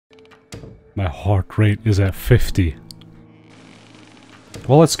My heart rate is at 50.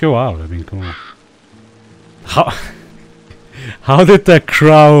 Well, let's go out. I mean, come on. How did that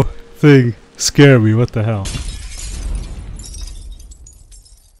crow thing scare me? What the hell?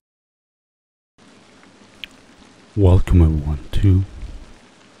 Welcome everyone to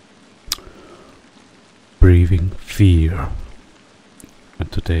Breathing Fear. And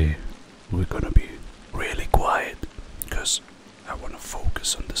today we're gonna be really quiet because I wanna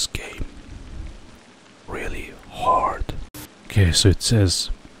focus on this game really hard. Okay, so it says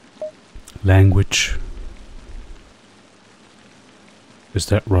language. Is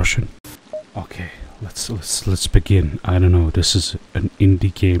that Russian? Okay, let's begin. I don't know, this is an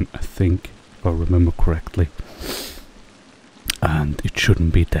indie game, I think, if I remember correctly. And it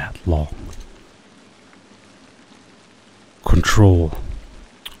shouldn't be that long. Control.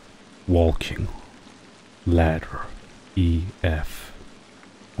 Walking. Ladder. EF.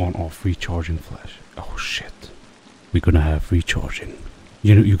 On off recharging flash. Oh shit. We're gonna have recharging.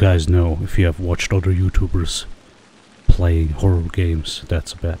 You guys know, if you have watched other YouTubers playing horror games,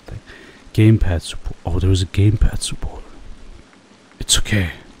 that's a bad thing. Gamepad support. Oh, there's a gamepad support. It's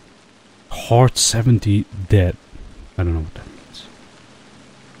okay. Heart 70 dead. I don't know what that means.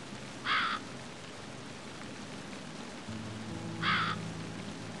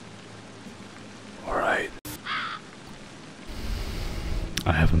 Alright.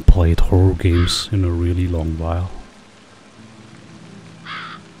 I haven't played horror games in a really long while.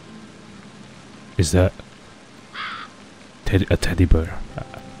 Is that a teddy bear?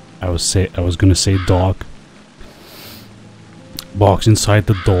 I was gonna say dog. Box inside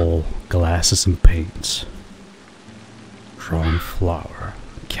the doll. Glasses and paints. Drawn flower.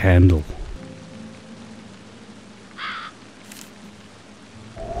 Candle.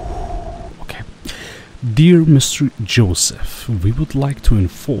 Okay. Dear Mr. Joseph, we would like to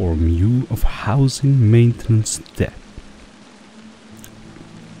inform you of housing maintenance debt.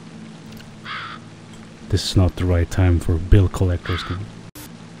 This is not the right time for bill collectors to...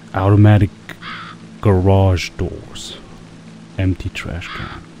 Automatic garage doors. Empty trash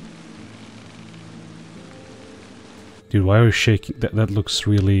can. Dude, why are you shaking? That looks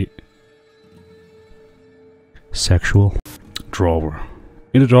really... sexual. Drawer.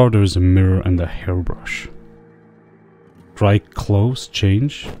 In the drawer there is a mirror and a hairbrush. Dry clothes,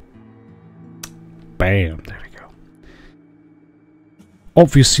 change. Bam, there we go.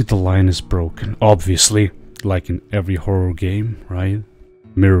 Obviously the line is broken. Obviously, like in every horror game, right?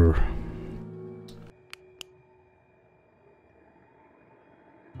 Mirror.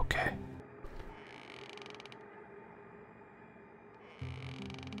 Okay.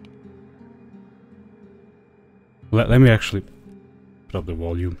 Let me actually put up the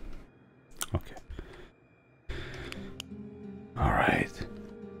volume. Okay. Alright.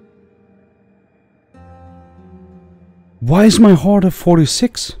 Why is my heart at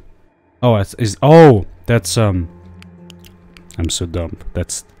 46? Oh, that's I'm so dumb.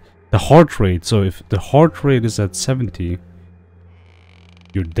 That's the heart rate. So if the heart rate is at 70,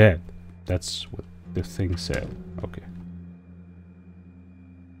 you're dead. That's what the thing said. Okay.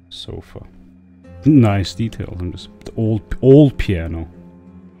 Sofa. Nice detail. I'm just the old piano.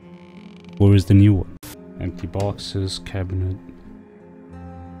 Where is the new one? Empty boxes, cabinet.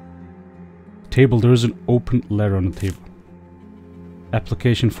 Table. There's an open letter on the table.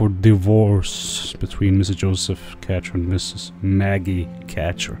 Application for divorce between Mrs. Joseph Catcher and Mrs. Maggie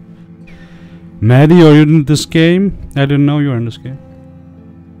Catcher. Maddie, are you in this game? I didn't know you were in this game.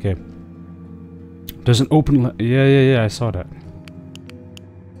 Okay. There's an open yeah, I saw that.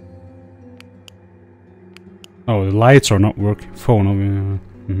 Oh, the lights are not working. Phone,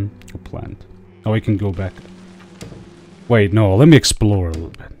 oh, planned. Oh, I can go back. Wait, no, let me explore a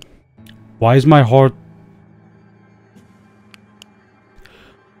little bit. Why is my heart...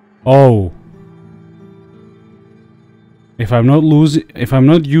 Oh. If I'm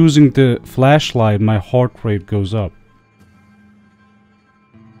not using the flashlight, my heart rate goes up.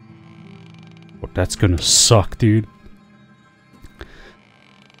 Well, that's gonna suck, dude.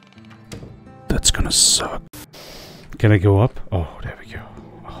 That's gonna suck. Can I go up? Oh, there we go.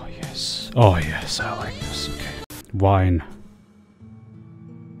 Oh, yes. Oh, yes, I like this. Okay. Wine.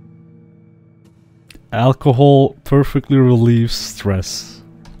 Alcohol perfectly relieves stress.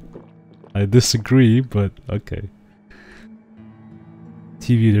 I disagree, but okay.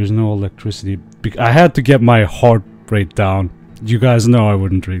 TV, there's no electricity. I had to get my heart rate down. You guys know I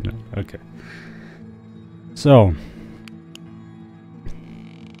wouldn't drink that. Okay. So.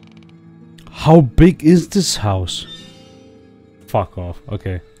 How big is this house? Fuck off.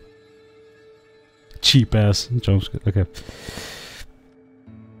 Okay. Cheap ass jumpscare. Okay.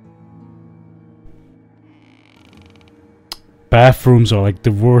 Bathrooms are like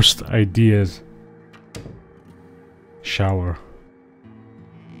the worst ideas. Shower.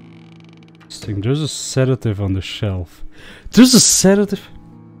 There's a sedative on the shelf. There's a sedative.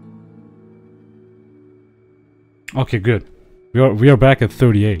 Okay, good. We are back at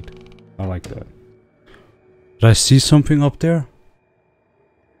 38. I like that. Did I see something up there?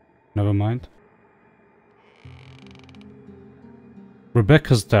 Never mind.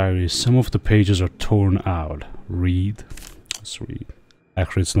 Rebecca's diary. Some of the pages are torn out. Read. Let's read.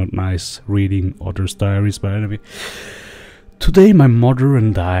 Actually, it's not nice reading others' diaries, but anyway. Today my mother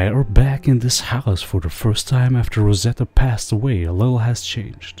and I are back in this house for the first time after Rosetta passed away. A little has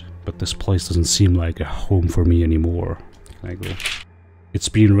changed, but this place doesn't seem like a home for me anymore. Can I go? It's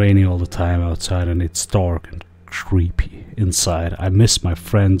been raining all the time outside and it's dark and creepy inside. I miss my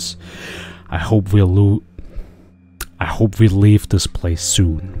friends. I hope we leave this place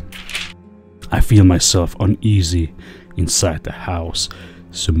soon. I feel myself uneasy inside the house,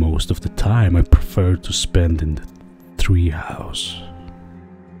 so most of the time I prefer to spend in the treehouse.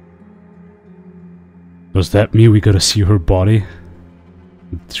 Does that mean we gotta see her body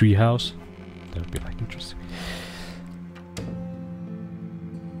in the treehouse? That would be like interesting.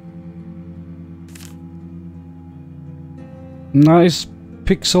 Nice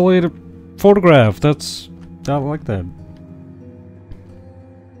pixelated photograph. I like that.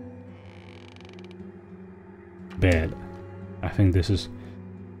 Bad. I think this is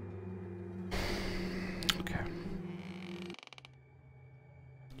okay.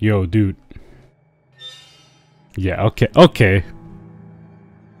 Yo, dude. Yeah, okay, okay.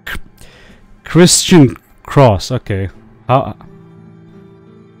 Christian cross, okay. How?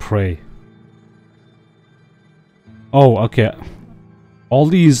 Pray. Oh, okay. All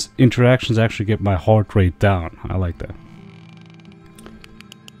these interactions actually get my heart rate down. I like that.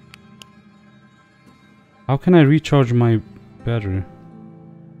 How can I recharge my battery?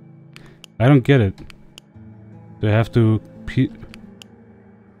 I don't get it. Do I have to...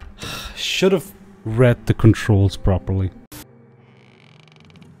 Should have read the controls properly.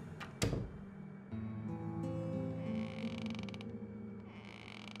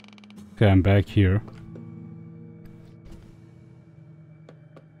 Okay, I'm back here.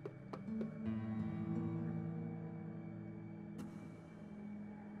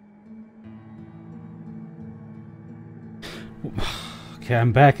 Okay,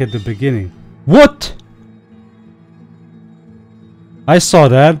 I'm back at the beginning. What? I saw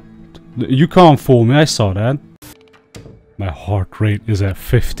that. You can't fool me, I saw that. My heart rate is at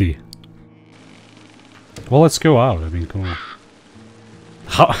 50. Well, let's go out. I mean, come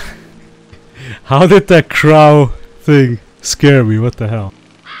on. How did that crow thing scare me? What the hell?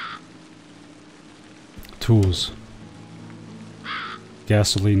 Tools.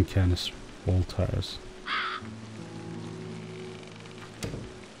 Gasoline canister. Old tires.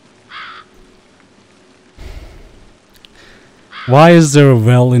 Why is there a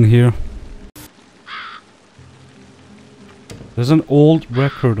well in here? There's an old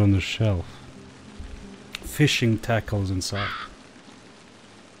record on the shelf. Fishing tackles inside.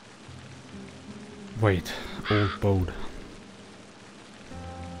 Wait, old boat.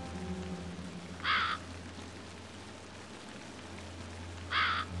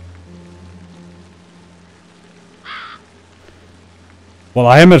 Well,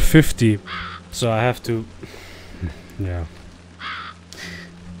 I am at 50, so I have to... yeah.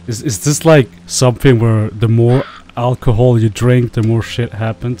 Is this like something where the more alcohol you drink, the more shit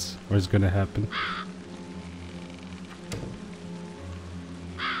happens? Or is it gonna happen?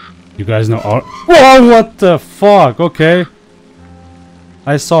 You guys know our... Whoa, what the fuck? Okay.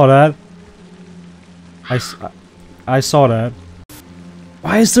 I saw that. I saw that.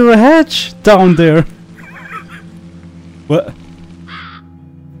 Why is there a hatch down there? What?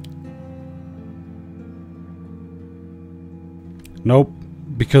 Nope.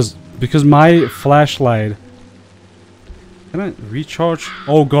 Because my flashlight... Can I recharge?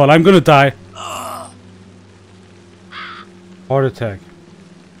 Oh god, I'm gonna die. Heart attack.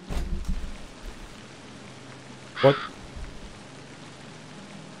 What?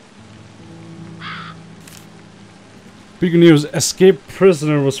 Big news, escaped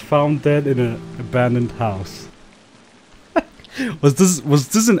prisoner was found dead in an abandoned house. Was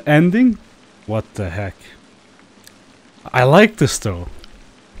this an ending? What the heck? I like this though.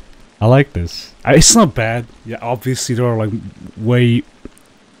 I like this. It's not bad. Yeah, obviously there are like way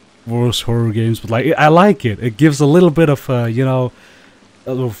worse horror games, but like I like it. It gives a little bit of you know,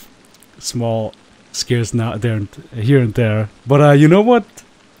 a little small scares now there here and there. But you know what?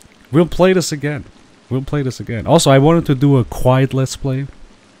 We'll play this again. We'll play this again. Also, I wanted to do a quiet let's play.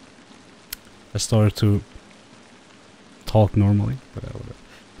 I started to talk normally.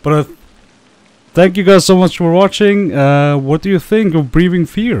 But thank you guys so much for watching. What do you think of Breathing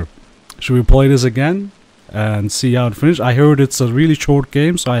Fear? Should we play this again and see how it finishes? I heard it's a really short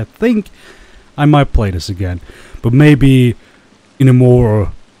game, so I think I might play this again. But maybe in a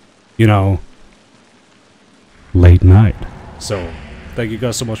more, you know, late night. So, thank you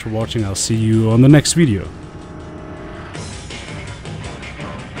guys so much for watching. I'll see you on the next video.